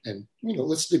it, and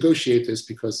let's negotiate this,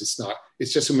 because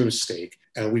it's just a mistake,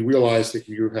 and we realize that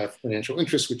you have financial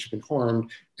interests which have been harmed,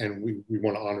 and we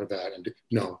want to honor that. And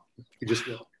no,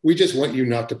 we just want you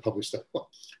not to publish that book."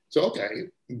 So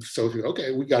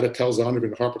we got to tell Zondervan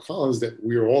and HarperCollins that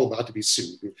we're all about to be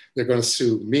sued. They're going to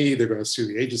sue me. They're going to sue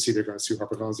the agency. They're going to sue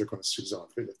HarperCollins. They're going to sue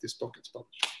Zondervan if this book gets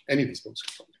published. Any of these books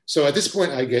get published. So at this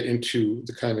point, I get into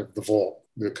the kind of the vault,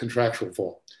 the contractual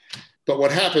vault. But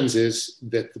what happens is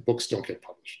that the books don't get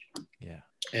published. Yeah.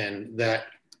 And that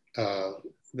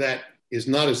is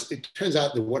not as, it turns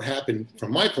out that what happened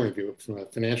from my point of view, from a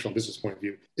financial and business point of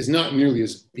view, is not nearly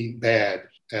as bad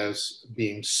as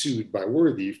being sued by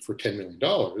Worthy for $10 million,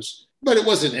 but it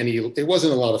wasn't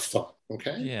a lot of fun.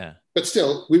 Okay. Yeah. But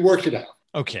still, we worked it out.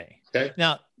 Okay. Okay.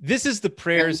 Now, this is the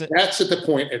prayers. And that's at the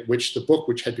point at which the book,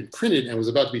 which had been printed and was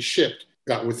about to be shipped,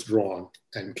 got withdrawn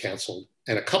and canceled.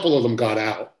 And a couple of them got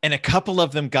out.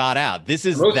 This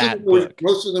is most that book. book.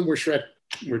 Most of them were shredded.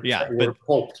 Were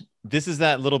pulped. This is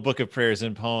that little book of prayers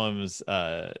and poems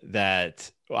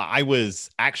that I was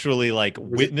actually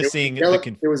witnessing.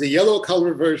 There was a yellow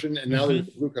color version, and now there's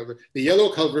a blue cover. The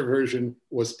yellow color version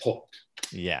was pulped.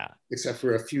 Yeah. Except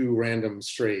for a few random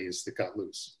strays that got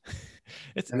loose.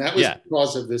 And that was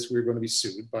because of this, we were going to be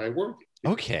sued by Worthy.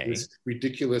 Okay. This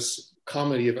ridiculous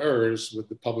comedy of errors with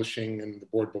the publishing and the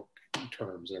board book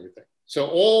terms and everything. So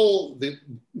all the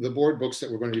board books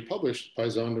that were going to be published by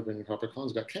Zondervan and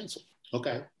HarperCollins got canceled.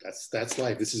 Okay, that's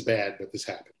life. This is bad, but this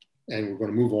happened. And we're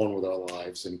going to move on with our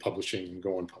lives and publishing and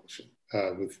go on publishing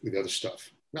with other stuff.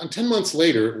 Now, 10 months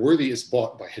later, Worthy is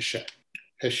bought by Hachette.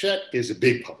 Hachette is a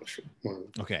big publisher, one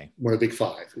of the big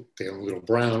five. They own Little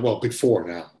Brown, big four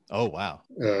now. Oh, wow.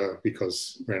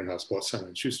 Because Random House bought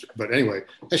Simon & Schuster. But anyway,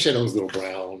 Hachette owns Little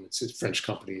Brown. It's a French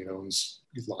company. It owns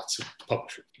lots of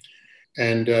publishers.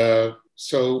 And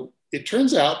so it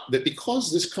turns out that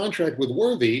because this contract with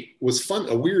Worthy was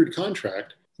a weird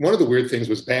contract, one of the weird things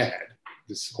was bad,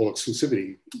 this whole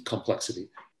exclusivity complexity.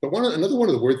 But another one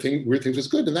of the weird things was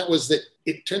good, and that was that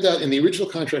it turned out in the original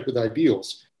contract with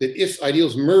Ideals that if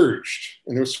Ideals merged,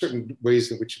 and there were certain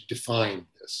ways in which it defined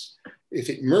this, if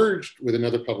it merged with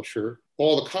another publisher,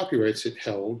 all the copyrights it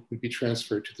held would be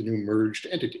transferred to the new merged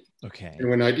entity. Okay. And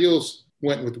when Ideals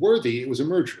went with Worthy, it was a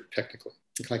merger, technically.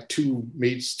 Like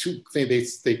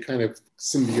they kind of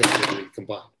symbiotically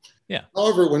combined. Yeah.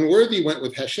 However, when Worthy went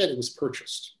with Hachette, it was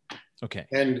purchased. Okay.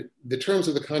 And the terms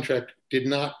of the contract did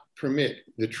not permit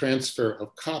the transfer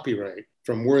of copyright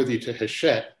from Worthy to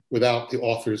Hachette without the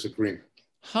author's agreement.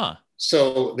 Huh.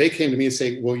 So they came to me and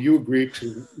said, "Will you agree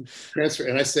to transfer?"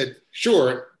 And I said,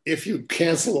 "Sure, if you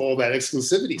cancel all that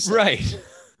exclusivity stuff right.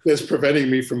 that's preventing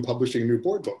me from publishing new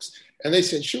board books." And they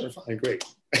said, "Sure, fine, great."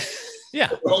 Yeah.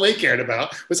 All they cared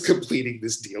about was completing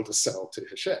this deal to sell to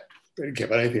Hachette. They didn't care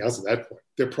about anything else at that point.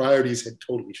 Their priorities had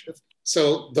totally shifted.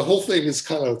 So the whole thing is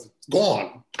kind of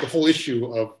gone. The whole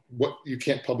issue of what you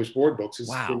can't publish board books is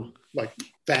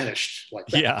vanished like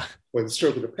that. Yeah. With the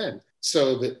stroke of the pen.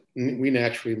 So that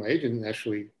my agent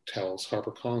naturally tells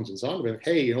HarperCollins and Zondervan,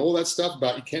 "Hey, all that stuff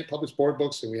about you can't publish board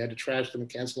books and we had to trash them and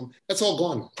cancel them, that's all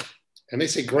gone now." And they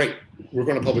say, "Great, we're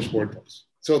going to publish board books."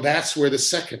 So that's where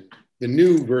the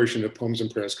new version of Poems and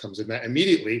Prayers comes in. That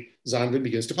immediately Zondervan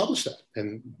begins to publish that.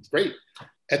 And great.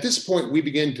 At this point, we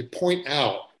begin to point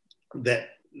out that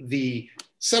the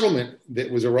settlement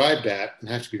that was arrived at, and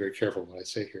I have to be very careful what I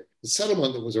say here, the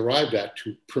settlement that was arrived at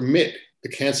to permit the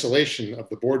cancellation of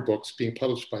the board books being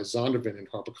published by Zondervan and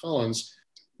HarperCollins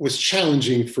was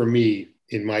challenging for me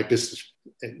in my business,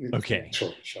 Okay.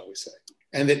 shall we say.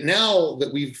 And that now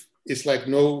that it's like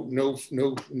no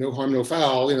harm, no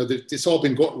foul, it's all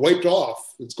been wiped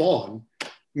off, it's gone.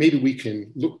 Maybe we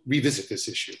can revisit this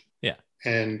issue. Yeah.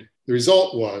 And the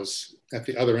result was, at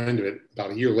the other end of it,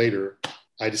 about a year later,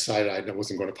 I decided I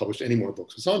wasn't going to publish any more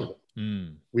books with Zondervan.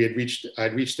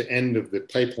 I'd reached the end of the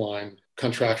pipeline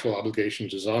contractual obligation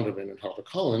to Zondervan and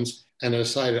HarperCollins, and I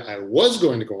decided I was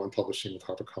going to go on publishing with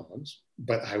HarperCollins,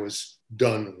 but I was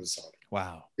done with Zondervan.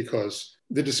 Wow. Because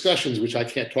the discussions, which I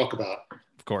can't talk about,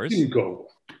 of course, didn't go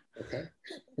well. Okay.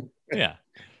 Yeah.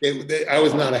 I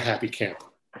was not a happy camper.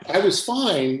 I was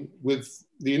fine with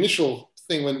the initial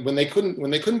thing when they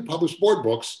couldn't publish board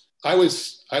books. I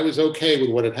was okay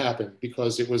with what had happened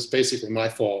because it was basically my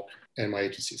fault and my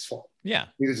agency's fault. Yeah.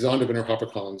 Neither Zondervan or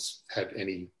HarperCollins had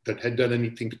done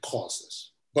anything to cause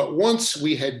this. But once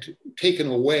we had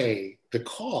taken away the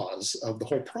cause of the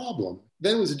whole problem,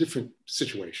 then it was a different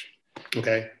situation.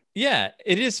 Okay. Yeah,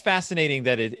 it is fascinating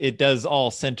that it does all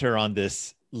center on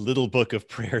this little book of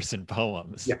prayers and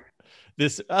poems. Yeah.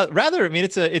 This rather, I mean,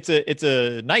 it's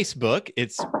a nice book.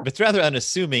 It's rather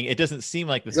unassuming. It doesn't seem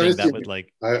like the thing that would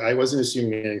like. I wasn't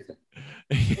assuming anything.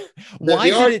 Why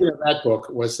the argument of that book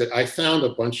was that I found a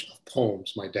bunch of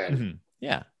poems my dad had,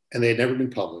 yeah, and they had never been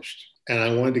published, and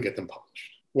I wanted to get them published.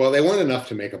 Well, they weren't enough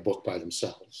to make a book by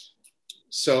themselves,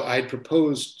 so I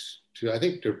proposed to, I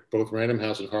think, to both Random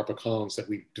House and HarperCollins that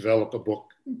we develop a book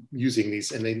using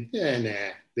these, and they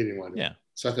didn't want to. Yeah.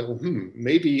 So I thought, well,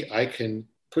 maybe I can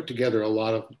put together a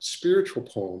lot of spiritual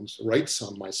poems, write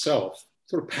some myself,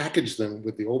 sort of package them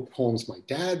with the old poems my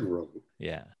dad wrote.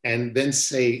 Yeah. And then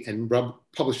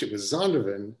publish it with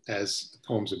Zondervan as the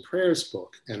Poems and Prayers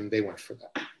book, and they went for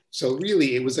that. So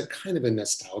really, it was a kind of a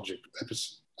nostalgic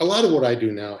episode. A lot of what I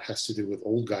do now has to do with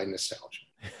old guy nostalgia.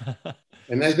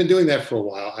 And I've been doing that for a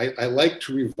while. I like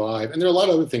to revive, and there are a lot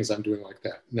of other things I'm doing like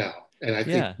that now. And I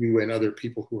think you and other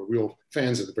people who are real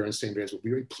fans of the Berenstain Bears will be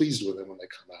very pleased with them when they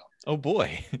come out. Oh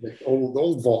boy. The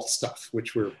old vault stuff,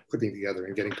 which we're putting together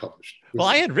and getting published. Well,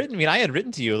 I had written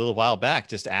to you a little while back,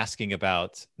 just asking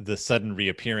about the sudden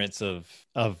reappearance of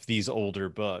these older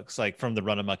books, like from the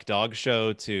Run Amok Dog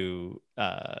Show to.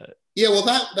 Yeah, well,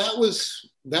 that was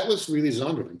really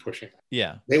Zondervan pushing that.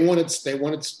 Yeah, they wanted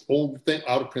old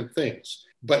out of print things.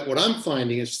 But what I'm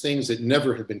finding is things that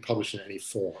never have been published in any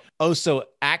form. Oh, so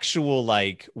actual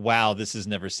wow, this has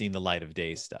never seen the light of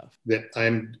day stuff. That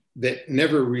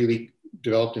never really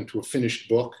developed into a finished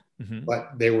book,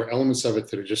 but there were elements of it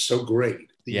that are just so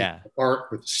great. The art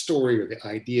or the story or the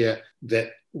idea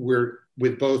that we're,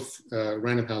 with both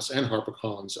Random House and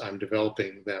HarperCollins, I'm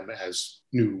developing them as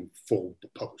new full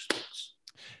published books.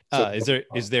 So,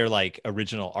 is there like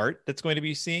original art that's going to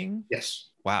be seeing? Yes.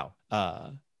 Wow.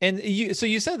 And you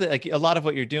said that like a lot of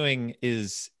what you're doing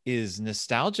is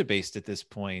nostalgia based at this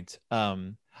point.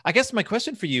 I guess my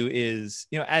question for you is,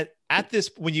 at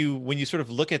this, when you sort of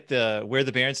look at where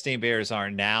the Berenstain Bears are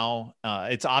now,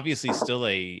 it's obviously still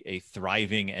a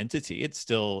thriving entity.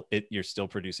 You're still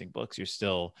producing books. You're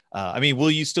still,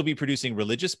 will you still be producing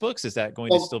religious books? Is that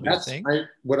going to still be a thing?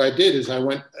 What I did is I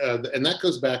went, and that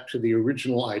goes back to the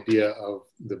original idea of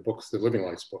the books, the Living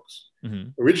Lights books.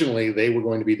 Originally, they were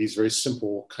going to be these very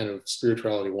simple kind of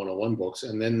spirituality 101 books,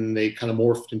 and then they kind of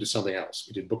morphed into something else.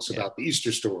 We did books about the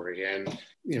Easter story and,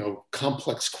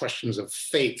 complex questions of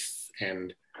faith,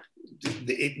 and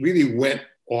it really went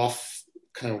off,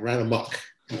 kind of ran amok.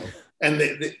 And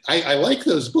I like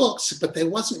those books, but they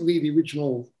wasn't really the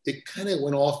original. It kind of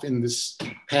went off in this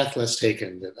path less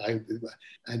taken that I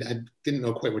didn't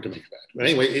know quite what to make of that. But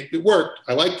anyway, it worked.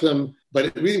 I liked them, but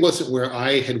it really wasn't where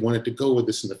I had wanted to go with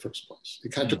this in the first place.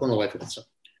 It kind of took on a life of its own.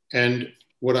 And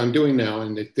what I'm doing now,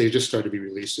 and they just started to be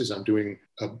released, is I'm doing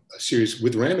a series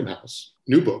with Random House,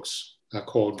 new books,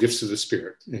 called Gifts of the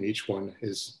Spirit. And each one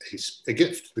is a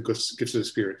gift. The gifts of the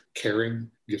Spirit,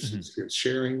 caring, gifts of the Spirit,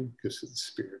 sharing, gifts of the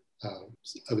Spirit,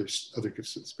 other gifts of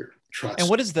the Spirit, trust. And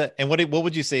what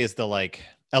would you say is the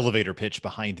elevator pitch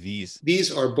behind these?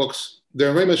 These are books,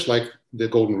 they're very much like the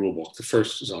Golden Rule book, the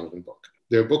first Zondervan book.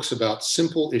 They're books about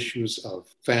simple issues of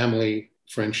family,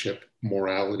 friendship,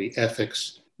 morality,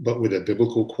 ethics, but with a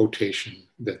biblical quotation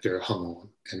that they're hung on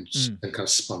and kind of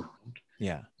spun around.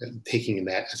 Yeah. And taking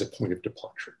that as a point of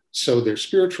departure. So they're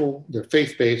spiritual, they're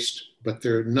faith-based, but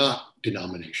they're not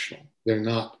denominational. They're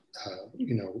not,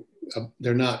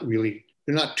 they're not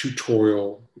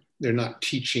tutorial. They're not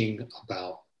really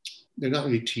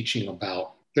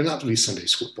Sunday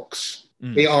school books.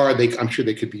 I'm sure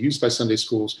they could be used by Sunday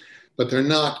schools, but they're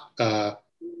not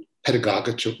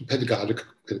pedagogical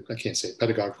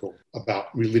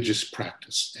about religious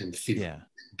practice and theory,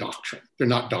 doctrine. They're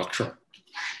not doctrine.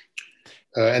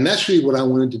 And that's really what I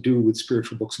wanted to do with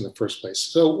spiritual books in the first place.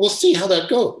 So we'll see how that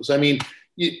goes. I mean,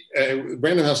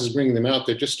 Random House is bringing them out.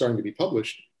 They're just starting to be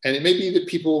published. And it may be that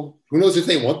people, who knows if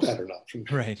they want that or not.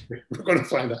 Right. We're going to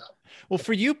find out. Well,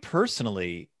 for you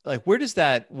personally, like, where does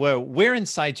that, where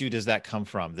inside you does that come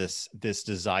from? This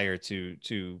desire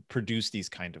to produce these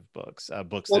kind of books,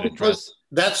 that address.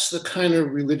 That's the kind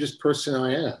of religious person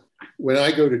I am. When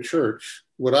I go to church,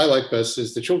 what I like best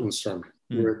is the children's sermon.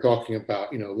 We're talking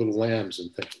about, little lambs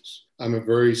and things. I'm a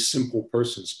very simple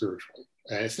person spiritually.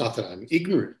 And it's not that I'm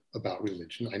ignorant about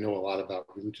religion. I know a lot about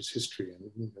religious history and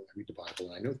I read the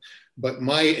Bible and I know, but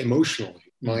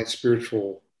my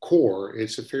spiritual core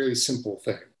is a fairly simple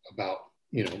thing about,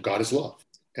 God is love.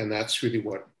 And that's really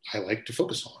what I like to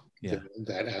focus on,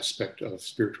 that aspect of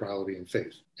spirituality and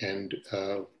faith. And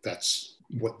that's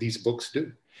what these books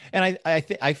do. And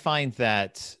I find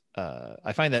that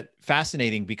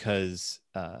fascinating because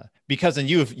and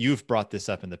you've brought this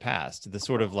up in the past, the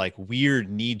sort of like weird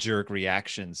knee-jerk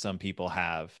reaction some people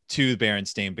have to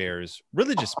Berenstain Bears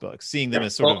religious books, seeing them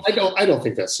as sort of. I don't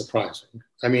think that's surprising.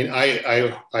 I mean,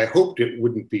 I hoped it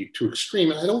wouldn't be too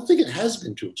extreme, and I don't think it has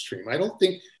been too extreme. I don't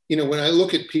think, when I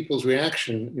look at people's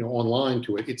reaction, online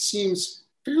to it, it seems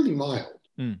fairly mild.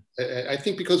 I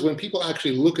think because when people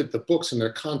actually look at the books and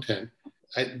their content,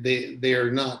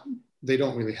 they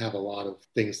don't really have a lot of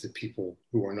things that people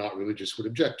who are not religious would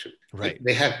object to. Right.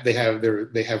 They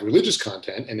have religious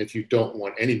content, and if you don't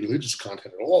want any religious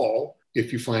content at all,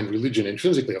 if you find religion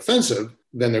intrinsically offensive,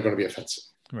 then they're going to be offensive.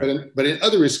 Right. But in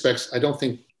other respects, I don't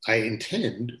think I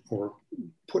intend or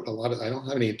I don't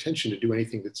have any intention to do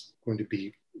anything that's going to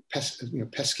be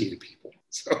pesky to people.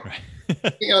 So, right.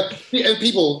 And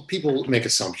people make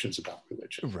assumptions about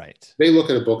religion. Right. They look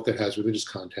at a book that has religious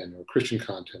content or Christian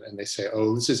content, and they say,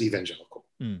 "Oh, this is evangelical."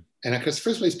 And because,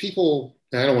 first place, people,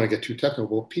 and I don't want to get too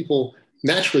technical, people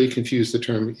naturally confuse the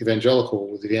term evangelical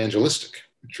with evangelistic,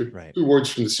 which are two words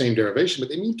from the same derivation, but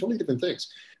they mean totally different things.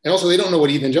 And also, they don't know what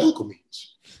evangelical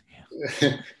means.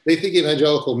 Yeah. They think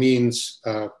evangelical means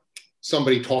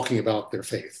somebody talking about their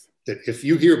faith. That if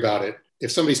you hear about it,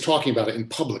 if somebody's talking about it in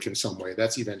public in some way,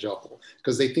 that's evangelical,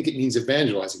 because they think it means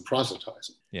evangelizing,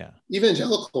 proselytizing. Yeah.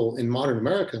 Evangelical in modern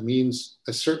America means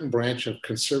a certain branch of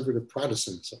conservative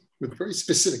Protestantism with a very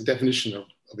specific definition of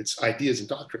its ideas and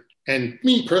doctrine. And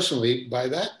me personally, by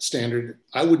that standard,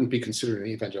 I wouldn't be considered an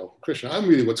evangelical Christian. I'm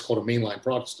really what's called a mainline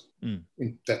Protestant.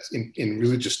 That's in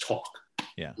religious talk.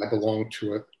 Yeah. I belong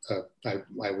to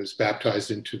I was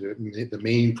baptized into the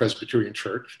main Presbyterian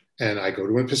church, and I go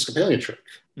to an Episcopalian church.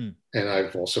 And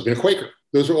I've also been a Quaker.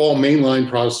 Those are all mainline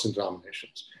Protestant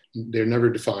denominations. They're never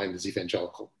defined as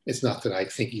evangelical. It's not that I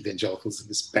think evangelicalism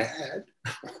is bad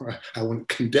or I want it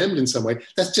condemned in some way.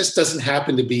 That just doesn't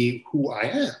happen to be who I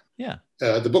am. Yeah.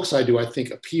 The books I do, I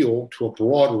think, appeal to a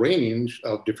broad range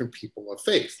of different people of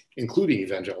faith, including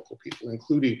evangelical people,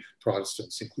 including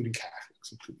Protestants, including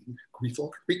Catholics, including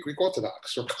Greek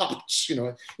Orthodox or Copts.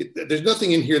 There's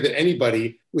nothing in here that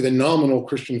anybody with a nominal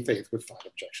Christian faith would find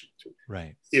objection to.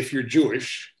 Right. If you're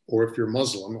Jewish or if you're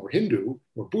Muslim or Hindu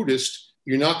or Buddhist,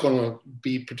 you're not going to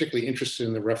be particularly interested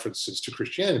in the references to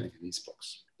Christianity in these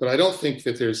books. But I don't think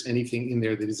that there's anything in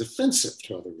there that is offensive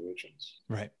to other religions.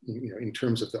 Right. In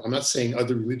terms of I'm not saying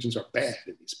other religions are bad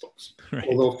in these books. Right.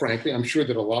 Although, frankly, I'm sure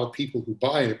that a lot of people who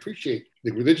buy and appreciate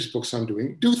the religious books I'm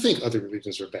doing do think other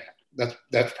religions are bad.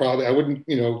 That's probably, I wouldn't,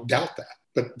 doubt that.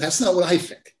 But that's not what I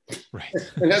think. Right.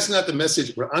 And that's not the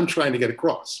message where I'm trying to get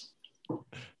across.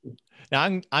 Now,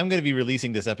 I'm going to be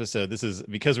releasing this episode. This is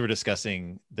because we're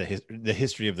discussing the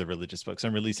history of the religious books.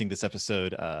 I'm releasing this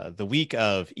episode the week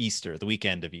of Easter, the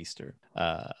weekend of Easter.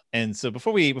 And so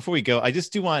before we go, I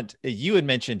just do want, you had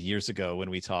mentioned years ago when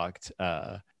we talked,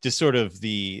 just sort of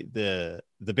the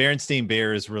Berenstain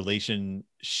Bears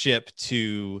relationship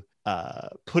to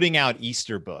putting out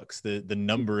Easter books, the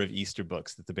number of Easter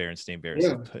books that the Berenstain Bears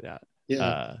have put out.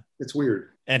 Yeah, it's weird.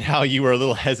 And how you were a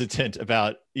little hesitant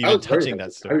about even touching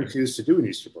that story. I refused to do an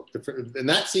Easter book. And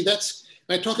that's,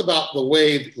 I talk about the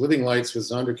way Living Lights with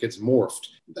Zonderkids morphed.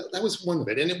 That was one of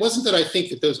it. And it wasn't that I think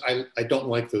that I don't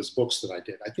like those books that I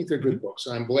did. I think they're good books,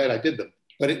 and I'm glad I did them.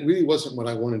 But it really wasn't what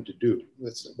I wanted to do.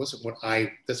 That's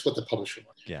what the publisher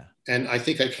wanted. Yeah. And I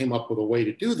think I came up with a way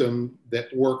to do them that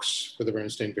works for the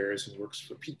Berenstain Bears and works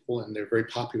for people, and they're very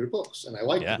popular books. And I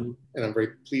like them, and I'm very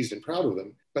pleased and proud of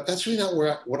them. But that's really not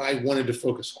what I wanted to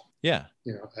focus on. Yeah.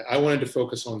 I wanted to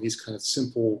focus on these kind of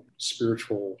simple,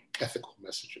 spiritual, ethical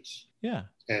messages. Yeah.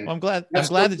 And I'm glad that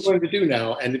you wanted to do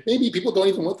now. And maybe people don't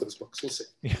even want those books. We'll see.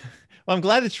 Yeah. Well, I'm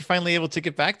glad that you're finally able to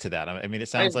get back to that. I mean, it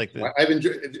sounds like I've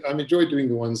enjoyed doing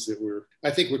the ones that I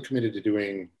think we're committed to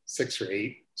doing 6 or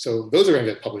 8 So those are going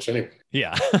to get published anyway.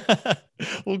 Yeah.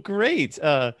 Well, great.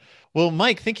 Well,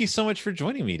 Mike, thank you so much for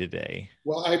joining me today.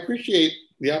 Well, I appreciate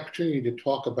the opportunity to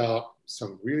talk about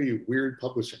some really weird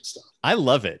publishing stuff. I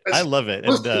love it. I love it.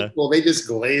 Most people, they just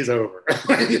glaze over.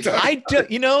 I do,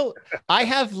 you know, I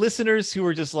have listeners who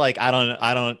are just like, I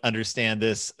don't understand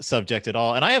this subject at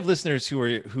all. And I have listeners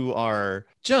who are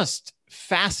just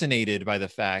fascinated by the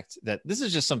fact that this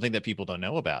is just something that people don't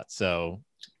know about. So,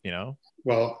 you know.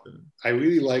 Well, I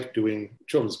really like doing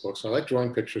children's books. I like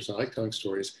drawing pictures. I like telling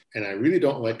stories. And I really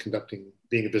don't like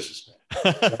being a businessman.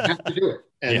 I have to do it.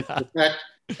 And Yeah. the fact,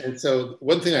 and so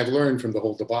one thing I've learned from the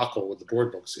whole debacle with the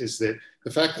board books is that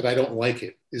the fact that I don't like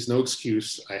it is no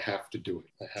excuse. I have to do it.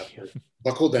 I have to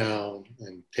buckle down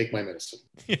and take my medicine.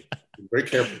 Yeah. I'm very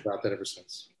careful about that ever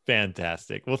since.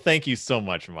 Fantastic. Well, thank you so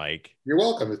much, Mike. You're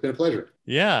welcome. It's been a pleasure.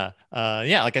 Yeah.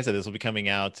 Like I said, this will be coming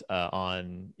out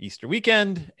on Easter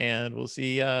weekend, and we'll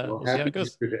see, we'll see how it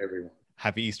goes. Happy Easter to everyone.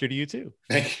 Happy Easter to you too.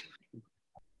 Thank you.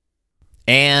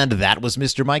 And that was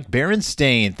Mr. Mike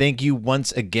Berenstain. Thank you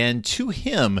once again to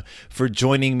him for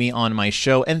joining me on my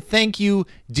show. And thank you,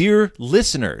 dear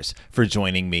listeners, for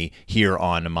joining me here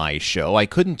on my show. I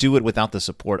couldn't do it without the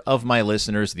support of my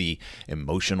listeners, the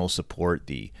emotional support,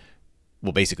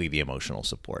 basically the emotional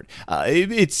support.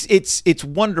 It's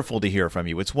wonderful to hear from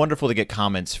you. It's wonderful to get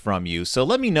comments from you. So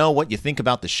let me know what you think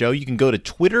about the show. You can go to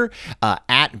Twitter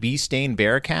at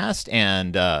BStainBearcast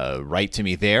and write to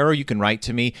me there, or you can write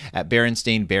to me at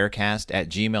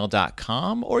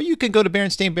BerenstainBearcast@gmail.com, or you can go to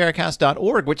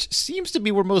BerenstainBearcast.org, which seems to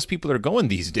be where most people are going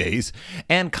these days,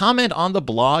 and comment on the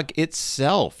blog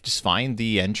itself. Just find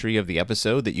the entry of the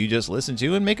episode that you just listened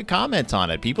to and make a comment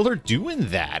on it. People are doing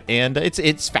that, and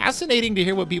it's fascinating to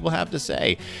hear what people have to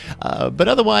say. But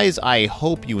otherwise, I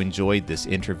hope you enjoyed this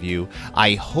interview.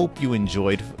 I hope you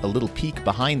enjoyed a little peek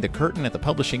behind the curtain at the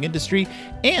publishing industry,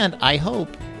 and I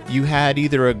hope you had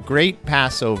either a great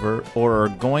Passover or are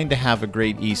going to have a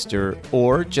great Easter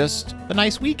or just a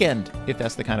nice weekend, if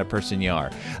that's the kind of person you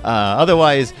are.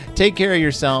 Otherwise, take care of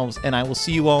yourselves, and I will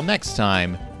see you all next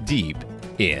time deep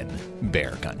in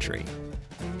Bear Country.